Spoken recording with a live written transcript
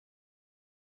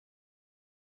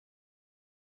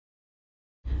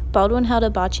Baldwin held a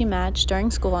bocce match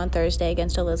during school on Thursday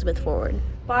against Elizabeth Forward.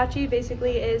 Bocce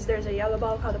basically is there's a yellow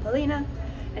ball called a palina,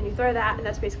 and you throw that, and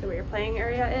that's basically where your playing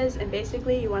area is, and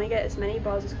basically you want to get as many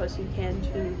balls as close as you can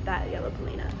to that yellow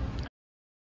palina.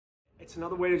 It's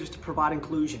another way to provide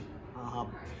inclusion.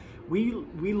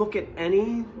 We look at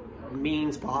any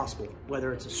means possible,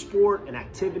 whether it's a sport, an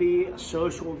activity, a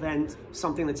social event,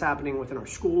 something that's happening within our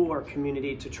school or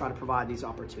community to try to provide these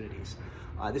opportunities.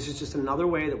 This is just another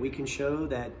way that we can show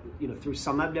that, through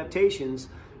some adaptations,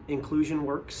 inclusion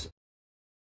works.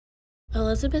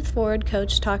 Elizabeth Forward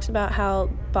coach talks about how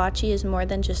bocce is more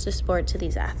than just a sport to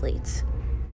these athletes.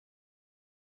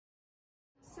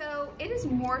 So it is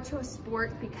more to a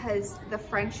sport because the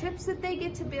friendships that they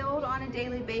get to build on a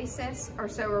daily basis are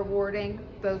so rewarding,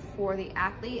 both for the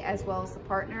athlete as well as the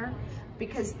partner,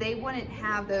 because they wouldn't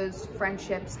have those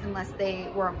friendships unless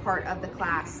they were a part of the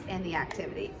class and the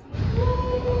activity.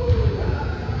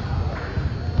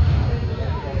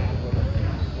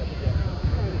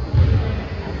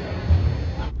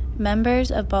 Members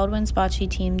of Baldwin's bocce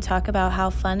team talk about how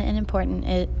fun and important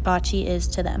bocce is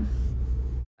to them.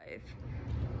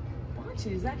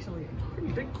 Bocce is actually a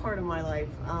pretty big part of my life.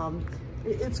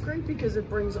 It's great because it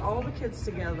brings all the kids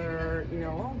together,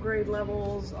 all grade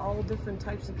levels, all different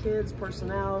types of kids,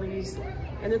 personalities,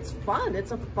 and it's fun.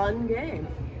 It's a fun game.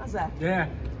 How's that? Yeah,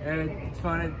 it's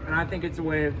fun, and I think it's a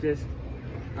way of just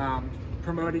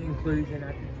promoting inclusion.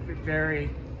 There's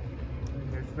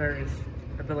various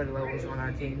ability levels on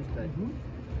our teams, but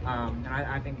and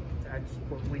I think that's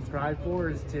what we strive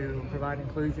for, is to provide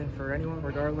inclusion for anyone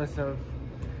regardless of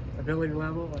ability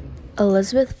level.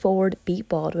 Elizabeth Forward beat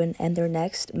Baldwin, and their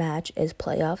next match is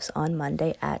playoffs on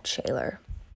Monday at Shaler.